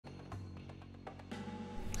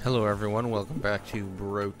Hello everyone, welcome back to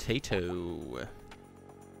Brotato.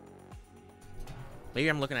 Maybe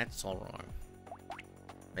I'm looking at this all wrong.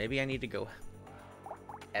 Maybe I need to go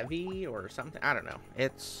heavy or something. I don't know.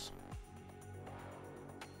 It's...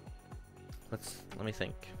 Let me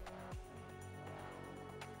think.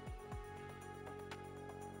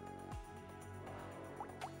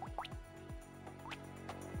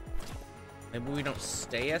 Maybe we don't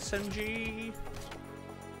stay SMG?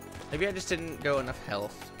 Maybe I just didn't go enough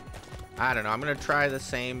health. I don't know. I'm gonna try the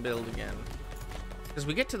same build again. Because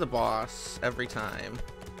we get to the boss every time.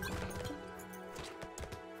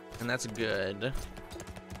 And that's good.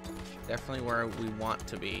 Definitely where we want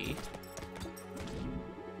to be.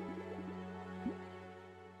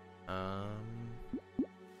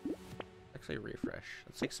 Actually refresh.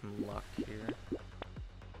 Let's take some luck here.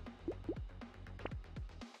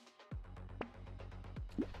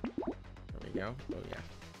 There we go. Oh yeah.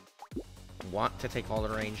 Want to take all the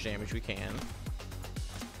range damage we can.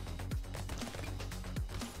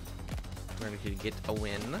 We're going to get a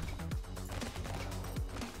win.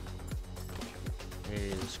 It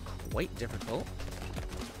is quite difficult.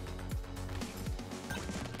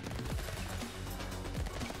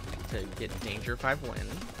 To get Danger 5 win.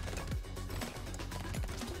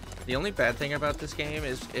 The only bad thing about this game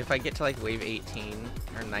is if I get to like wave 18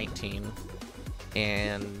 or 19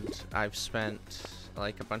 and I've spent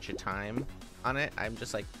like a bunch of time on it, I'm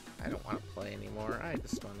just like, I don't want to play anymore. I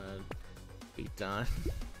just want to be done.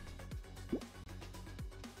 I'm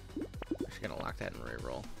just gonna lock that and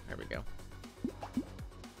reroll. There we go.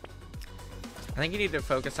 I think you need to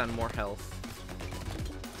focus on more health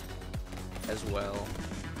as well.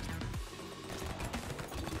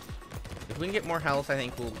 If we can get more health, I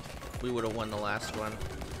think we would have won the last one.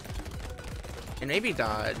 And maybe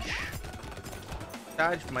dodge.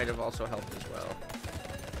 Dodge might have also helped as well.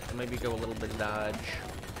 So maybe go a little bit of dodge.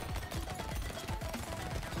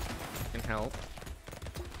 Can help.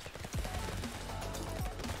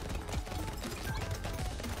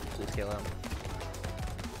 Please kill him.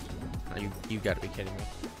 Oh, you gotta be kidding me.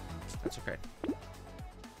 That's okay.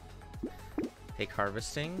 Take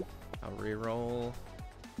harvesting. I'll reroll.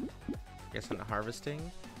 Guess into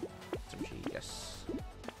harvesting. SMG, yes.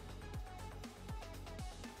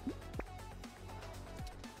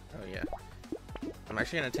 Oh yeah. I'm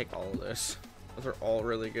actually gonna take all of this. Those are all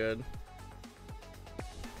really good.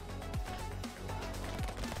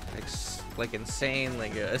 Like insanely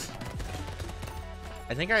good.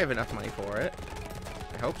 I think I have enough money for it.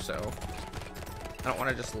 I hope so. I don't want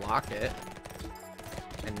to just lock it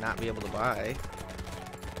and not be able to buy.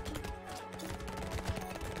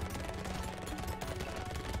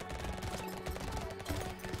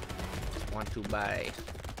 Want to buy.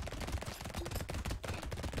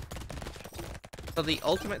 So the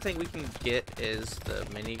ultimate thing we can get is the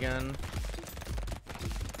minigun.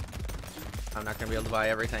 I'm not gonna be able to buy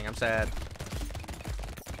everything. I'm sad.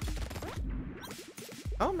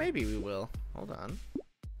 Oh, maybe we will. Hold on.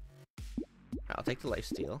 I'll take the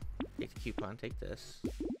lifesteal. Take the coupon. Take this.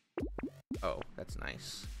 Oh, that's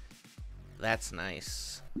nice. That's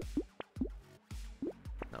nice.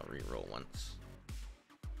 I'll reroll once.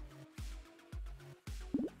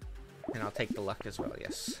 And I'll take the luck as well,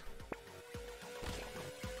 yes.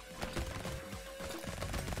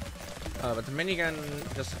 But the minigun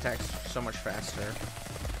just attacks so much faster.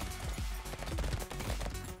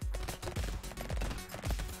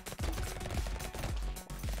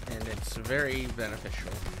 And it's very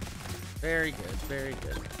beneficial. Very good, very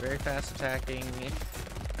good. Very fast attacking.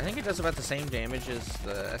 I think it does about the same damage as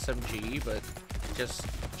the SMG, but it just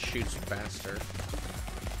shoots faster.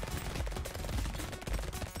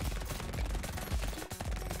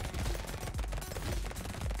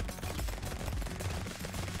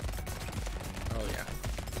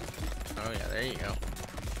 Oh yeah, there you go.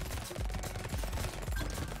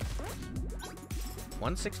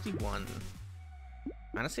 161.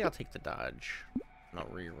 Honestly, I'll take the dodge. And I'll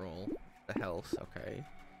reroll the health. Okay.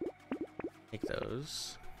 Take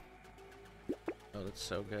those. Oh, that's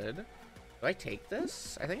so good. Do I take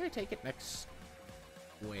this? I think I take it next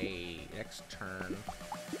turn.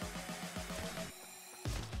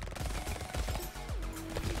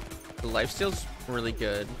 The lifesteal's really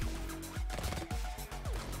good.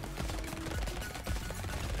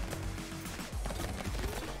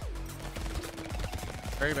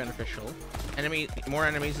 Very beneficial. More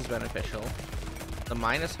enemies is beneficial. The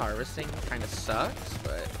minus harvesting kind of sucks,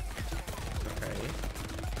 but okay.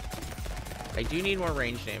 I do need more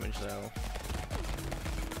range damage though.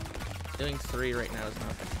 Doing 3 right now is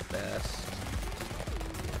not the best.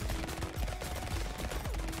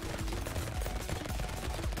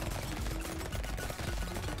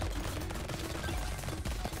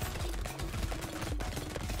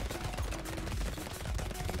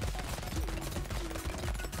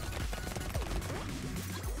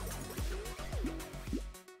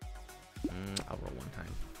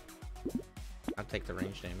 take the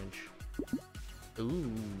range damage.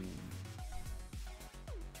 Ooh.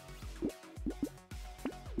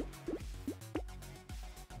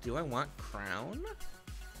 Do I want crown?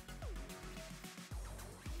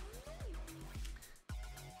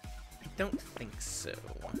 I don't think so.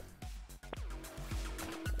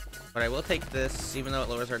 But I will take this, even though it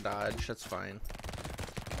lowers our dodge. That's fine.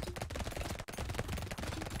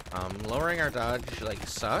 Lowering our dodge, like,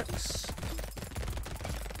 sucks.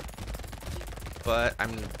 But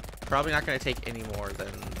I'm probably not going to take any more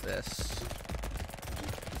than this.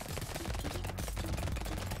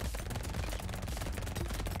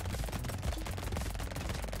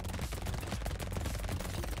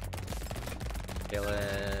 Kill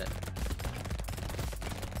it.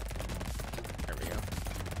 There we go.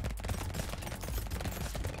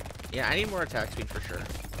 Yeah, I need more attack speed for sure.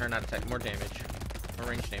 Or not attack, more damage. More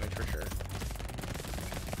range damage for sure.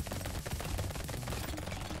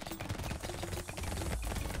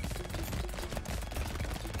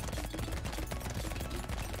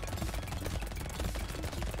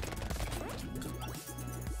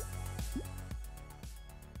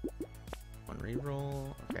 One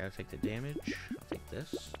reroll. Okay, I'll take the damage. I'll take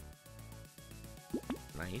this.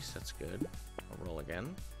 Nice, that's good. I'll roll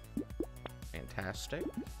again. Fantastic.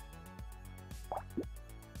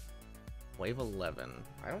 Wave 11.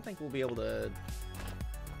 I don't think we'll be able to...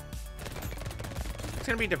 It's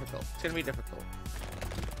gonna be difficult. It's gonna be difficult.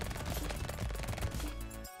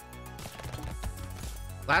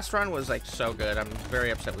 Last run was like so good. I'm very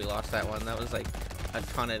upset we lost that one. That was like a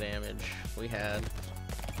ton of damage we had.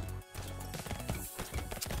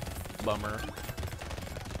 Bummer.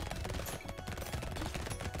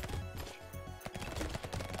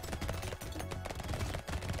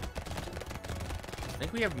 I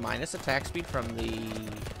think we have minus attack speed from the...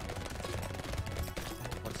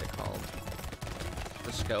 What's it called?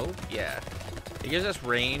 The scope? Yeah. It gives us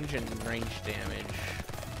range and range damage.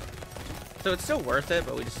 So it's still worth it,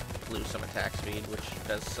 but we just lose some attack speed, which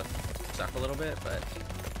does suck a little bit, but...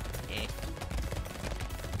 Eh.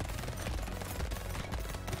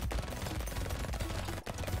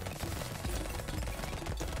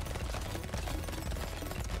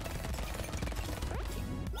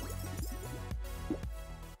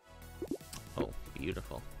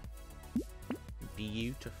 Beautiful.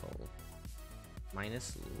 Beautiful.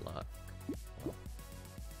 Minus luck. Well,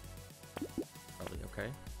 probably okay.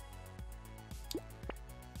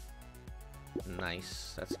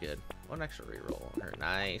 Nice. That's good. One extra reroll.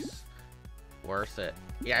 Nice. Worth it.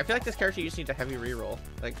 Yeah, I feel like this character you just need a heavy reroll.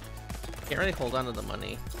 Like, can't really hold on to the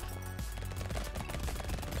money.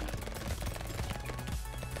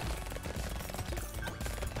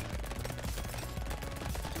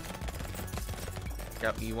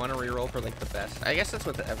 Yep, you want to reroll for like the best. I guess that's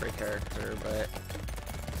with every character, but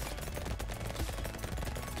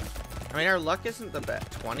I mean, our luck isn't the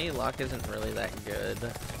best. 20 luck isn't really that good.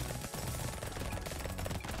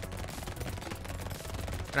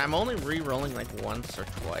 And I'm only re-rolling like once or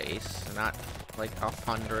twice, not like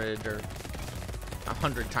 100 or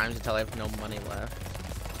 100 times until I have no money left.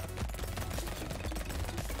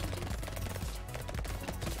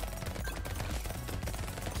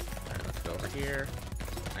 Alright, let's go over here.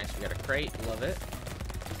 Nice, we got a crate, love it.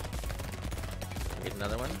 Get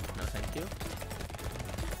another one. No, thank you.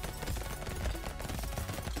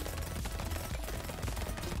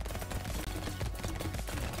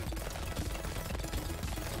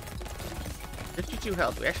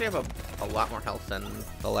 Health. We actually have a lot more health than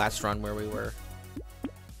the last run where we were.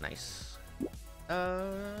 Nice.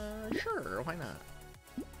 Sure, why not?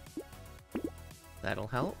 That'll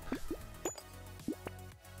help.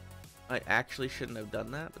 I actually shouldn't have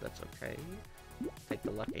done that, but that's okay. Take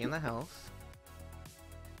the luck and the health.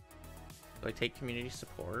 Do I take community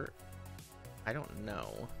support? I don't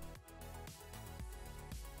know.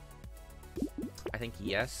 I think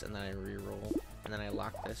yes, and then I reroll, and then I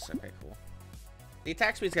lock this. Okay, cool. The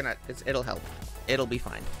attack speed's gonna, it'll help. It'll be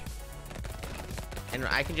fine. And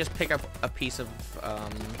I can just pick up a piece of,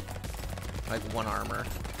 like one armor.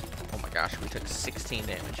 Oh my gosh, we took 16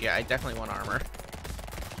 damage. Yeah, I definitely want armor.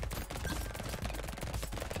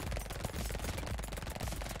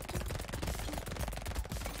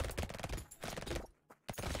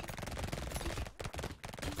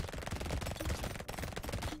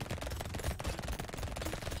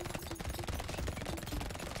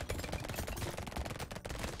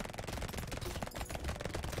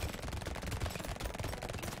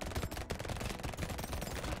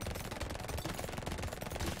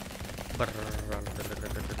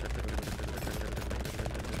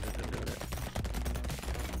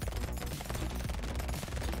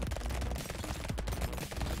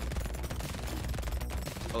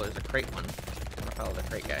 Oh, there's a crate one. I'm gonna follow the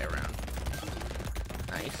crate guy around.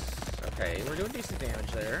 Nice. Okay, we're doing decent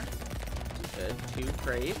damage there. Good. 2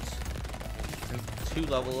 crates. And 2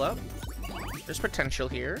 level up. There's potential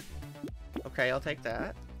here. Okay, I'll take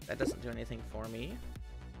that. That doesn't do anything for me.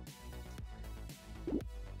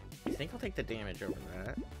 I think I'll take the damage over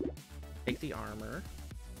that. Take the armor.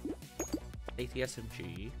 Take the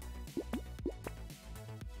SMG.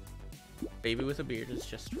 Baby with a beard is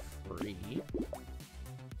just free.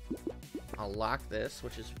 I'll lock this,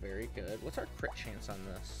 which is very good. What's our crit chance on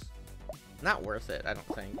this? Not worth it, I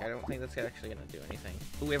don't think. I don't think that's actually gonna do anything.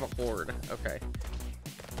 Ooh, we have a horde. Okay.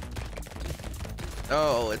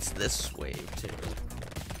 Oh, it's this wave, too.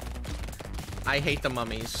 I hate the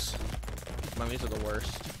mummies. Mummies are the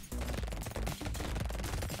worst.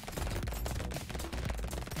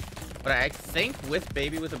 But I think with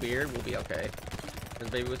Baby with a Beard, we'll be okay. Because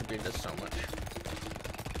Baby with a Beard does so much.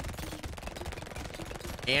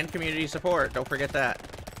 And community support, don't forget that.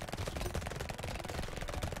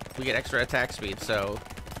 We get extra attack speed, so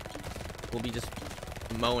we'll be just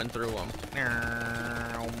mowing through them.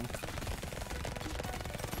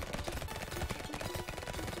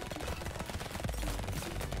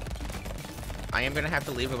 I am gonna have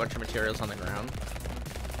to leave a bunch of materials on the ground.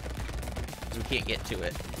 We can't get to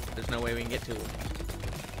it. There's no way we can get to it.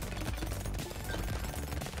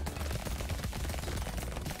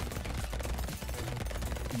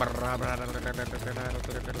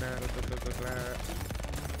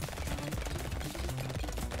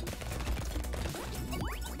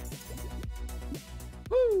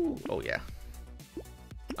 Woo! Oh yeah.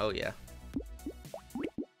 Oh yeah.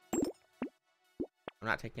 I'm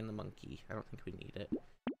not taking the monkey. I don't think we need it.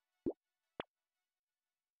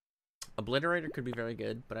 Obliterator could be very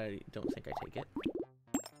good, but I don't think I take it.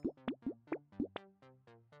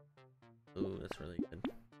 Ooh, that's really good.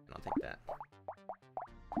 I'll take that.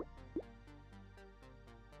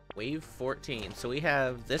 Wave 14. So we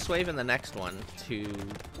have this wave and the next one to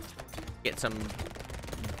get some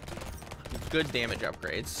good damage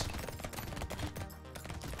upgrades.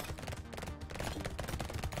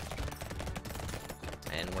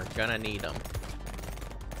 And we're gonna need them.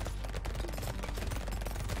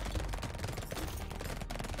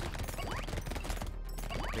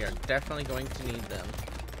 We are definitely going to need them.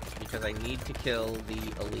 Because I need to kill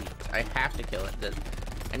the elite. I have to kill it.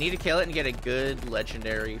 I need to kill it and get a good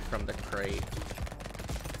legendary from the crate.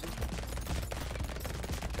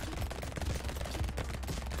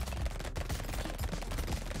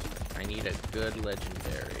 I need a good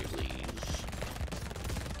legendary, please.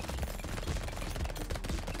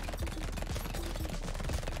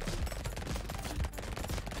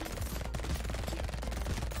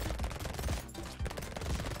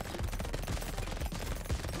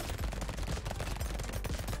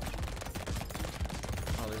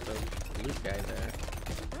 Guy there.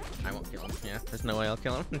 I won't kill him. Yeah, there's no way I'll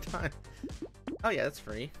kill him in time. Oh yeah, that's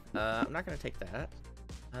free. I'm not gonna take that.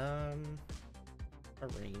 A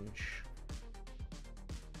range.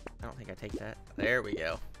 I don't think I take that. There we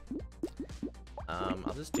go.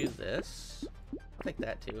 I'll just do this. I'll take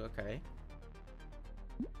that too. Okay.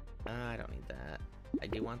 I don't need that. I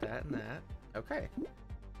do want that and that. Okay.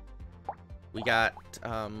 We got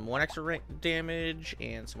 1 extra damage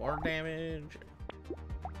and some more damage.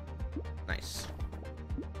 Nice.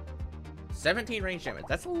 17 range damage.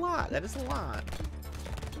 That's a lot. That is a lot.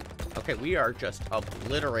 Okay, we are just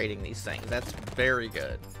obliterating these things. That's very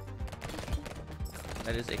good.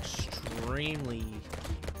 That is extremely,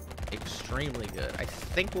 extremely good. I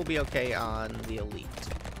think we'll be okay on the elite.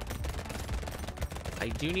 I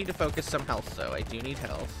do need to focus some health, though. I do need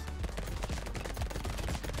health.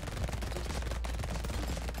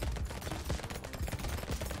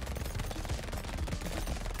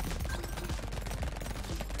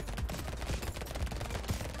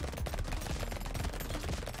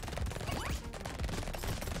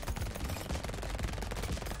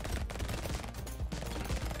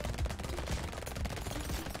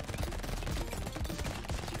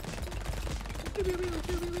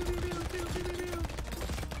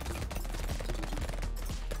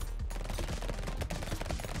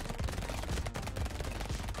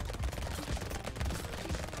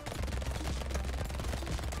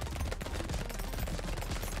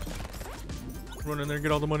 Run in there and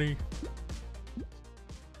get all the money.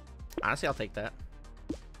 Honestly, I'll take that.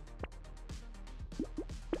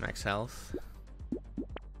 Max health.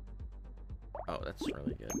 Oh, that's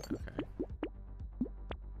really good. Okay.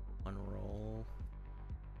 1 roll.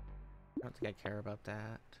 I don't think I care about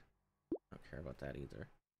that. I don't care about that either.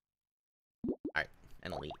 Alright,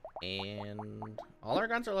 and elite. And all our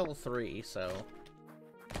guns are level 3, so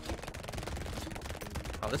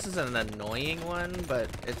Oh, this is an annoying one, but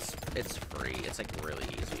it's free. It's like really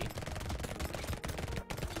easy.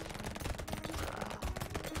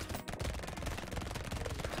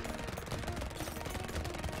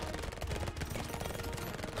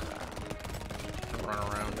 Run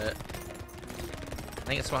around it. I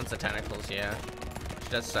think it spawns the tentacles, yeah. Which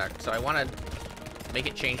does suck. So I want to make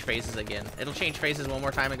it change phases again. It'll change phases one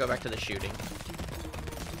more time and go back to the shooting.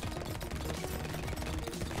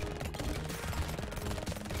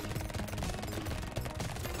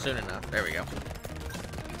 Soon enough. There we go.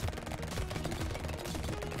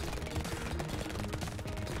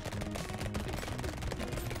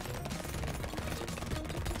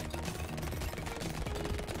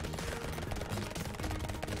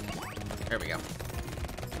 There we go.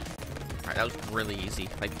 Alright, that was really easy.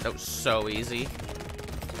 Like, that was so easy.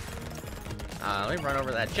 Let me run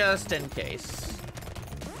over that just in case.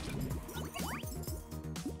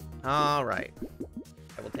 Alright.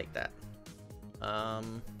 I will take that.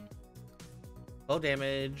 Low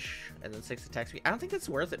damage, and then 6 attack speed. I don't think that's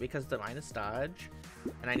worth it because the minus dodge,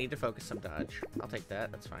 and I need to focus some dodge. I'll take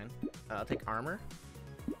that, that's fine. I'll take armor.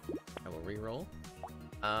 I will reroll.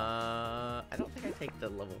 I don't think I take the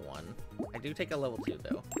level 1. I do take a level 2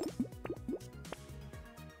 though.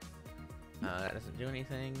 That doesn't do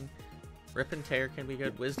anything. Rip and tear can be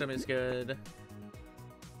good. Wisdom is good.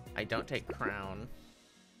 I don't take crown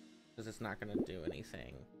because it's not gonna do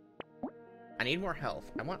anything. I need more health.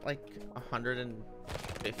 I want like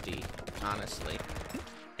 150, honestly.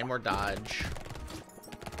 And more dodge.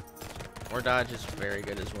 More dodge is very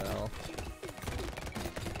good as well.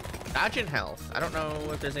 Dodge and health. I don't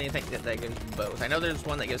know if there's anything that gives both. I know there's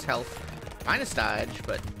one that gives health minus dodge,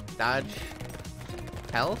 but dodge,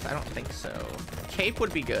 health? I don't think so. Cape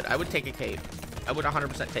would be good. I would take a cape. I would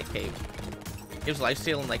 100% take cape. Gives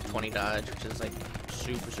lifesteal and like 20 dodge, which is like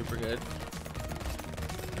super, super good.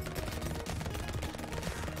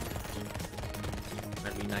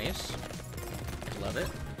 That'd be nice. I love it.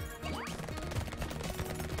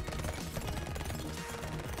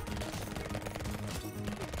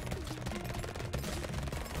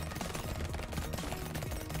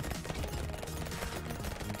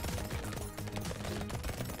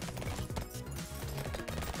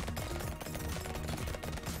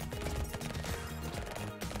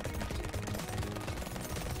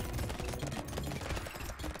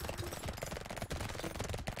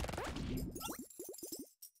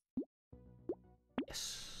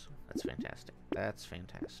 That's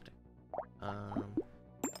fantastic.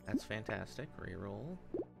 That's fantastic. Reroll.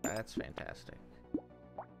 That's fantastic.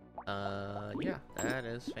 Yeah, that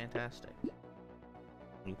is fantastic.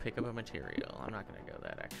 You pick up a material. I'm not gonna go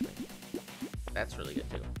that actually. That's really good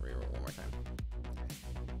too. Reroll one more time.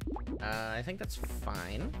 I think that's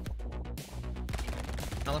fine.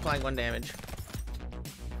 Nullifying 1 damage.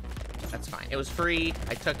 That's fine. It was free.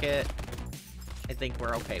 I took it. I think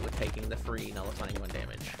we're okay with taking the free nullifying 1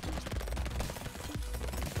 damage.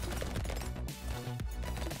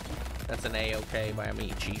 That's an A-okay by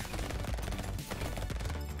me, Chief.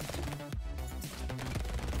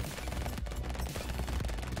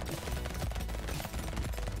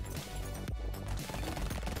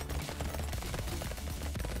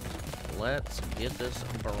 Let's get this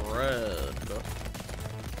bread.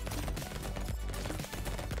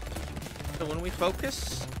 So when we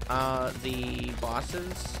focus the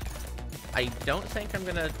bosses, I don't think I'm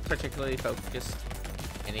gonna particularly focus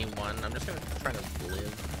anyone. I'm just gonna try to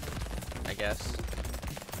live, I guess.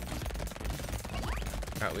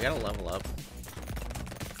 Alright, we gotta level up.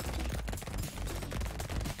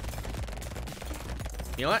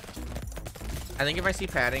 You know what? I think if I see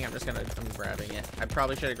padding, I'm grabbing it. I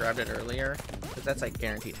probably should have grabbed it earlier, because that's like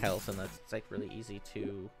guaranteed health, and that's like really easy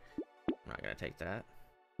to... I'm not gonna take that.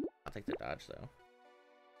 I'll take the dodge though.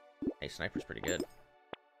 Hey, sniper's pretty good.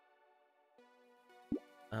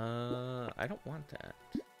 I don't want that.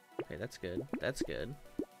 Okay, that's good. That's good.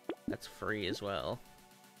 That's free as well.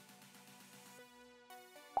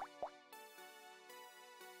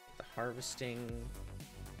 The harvesting...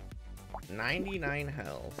 99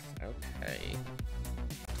 health. Okay.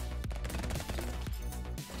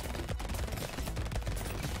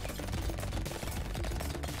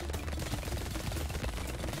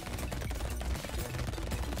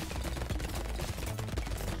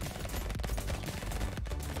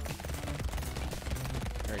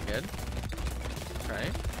 Very good. Okay.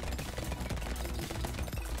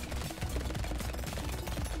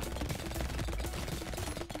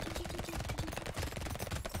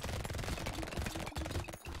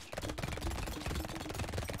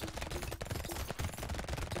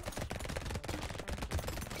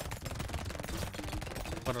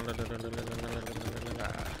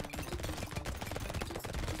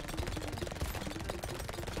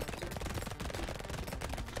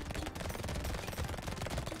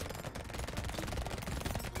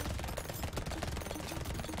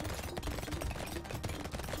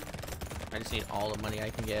 I just need all the money I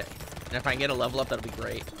can get. And if I can get a level up, that'll be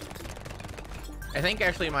great. I think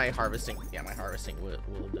actually my harvesting would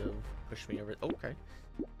have pushed me over. Okay.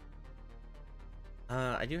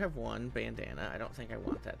 I do have one bandana. I don't think I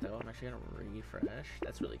want that though. I'm actually gonna refresh.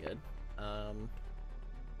 That's really good. I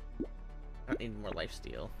don't need more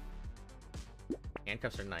lifesteal.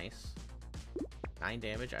 Handcuffs are nice. 9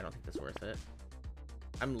 damage. I don't think that's worth it.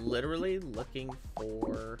 I'm literally looking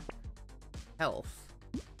for health,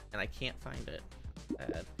 and I can't find it.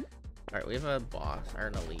 Bad. All right, we have a boss or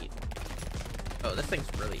an elite. Oh, this thing's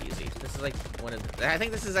really easy. This is like one of the, I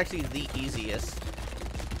think this is actually the easiest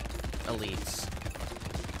elites.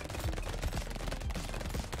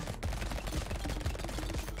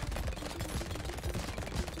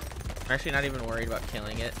 I'm actually not even worried about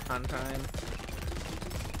killing it on time.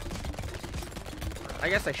 I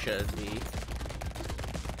guess I should be.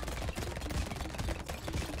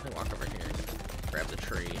 Let me walk over here and grab the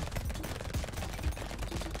tree.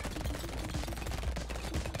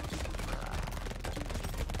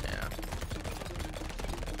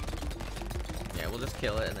 Yeah, we'll just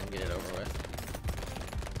kill it and then get it over with.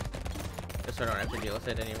 Just so I don't have to deal with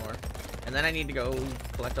it anymore. And then I need to go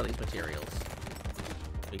collect all these materials,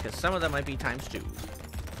 because some of them might be ×2.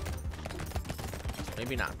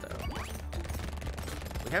 Maybe not, though.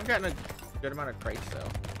 We have gotten a good amount of crates, though.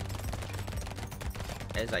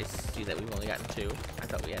 As I see that we've only gotten 2. I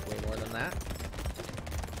thought we had way more than that.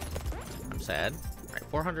 I'm sad. Alright,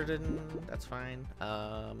 400 and... that's fine.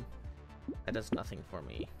 That does nothing for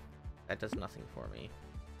me. That does nothing for me.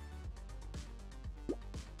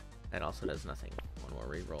 That also does nothing. One more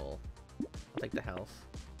reroll. I'll take the health.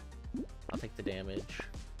 I'll take the damage.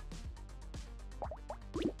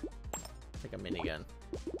 Take a minigun.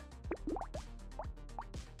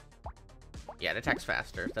 Yeah, it attacks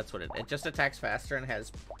faster. That's what it just attacks faster and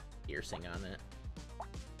has piercing on it.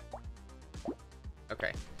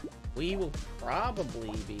 Okay. We will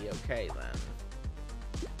probably be okay then.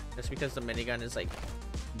 Just because the minigun is like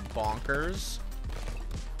bonkers.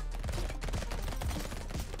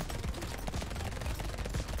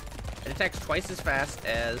 It attacks twice as fast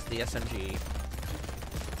as the SMG.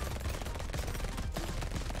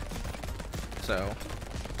 So,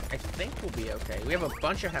 I think we'll be okay. We have a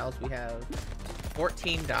bunch of health. We have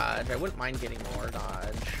 14 dodge. I wouldn't mind getting more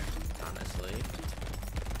dodge, honestly.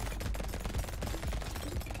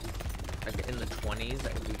 Like in the 20s,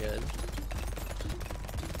 that would be good.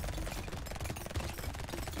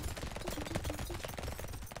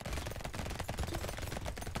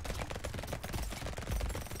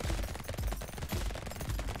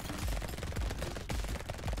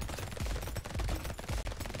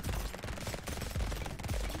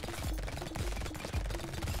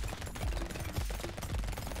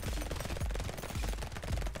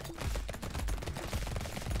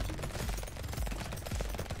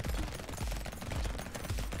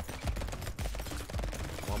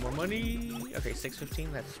 More money. Okay,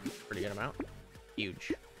 615. That's a pretty good amount.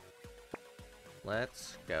 Huge.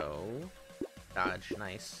 Let's go. Dodge.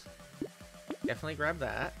 Nice. Definitely grab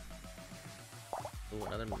that. Ooh,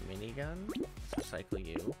 another minigun. Let's recycle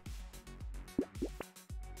you.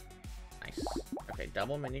 Nice. Okay,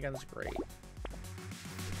 double minigun's great.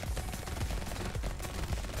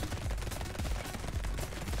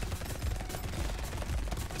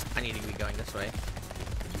 I need to be going this way.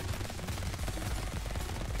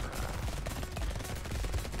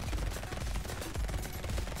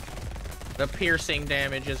 The piercing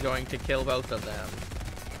damage is going to kill both of them.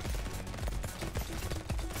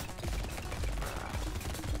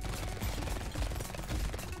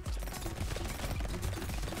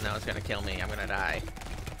 No, it's gonna kill me. I'm gonna die.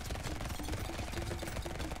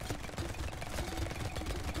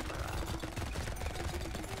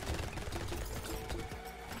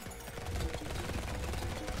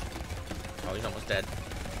 Oh, he's almost dead.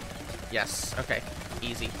 Yes. Okay.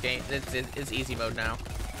 Easy. Game. It's easy mode now.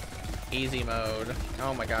 Easy mode.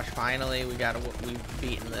 Oh my gosh, finally we've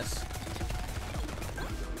beaten this.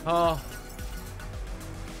 Oh.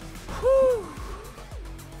 Whew.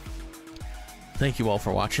 Thank you all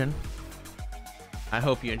for watching. I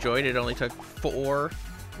hope you enjoyed it. It only took 4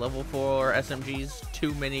 level 4 SMGs,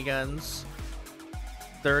 2 miniguns,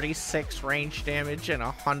 36 range damage, and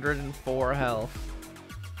 104 health.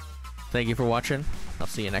 Thank you for watching. I'll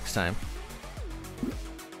see you next time.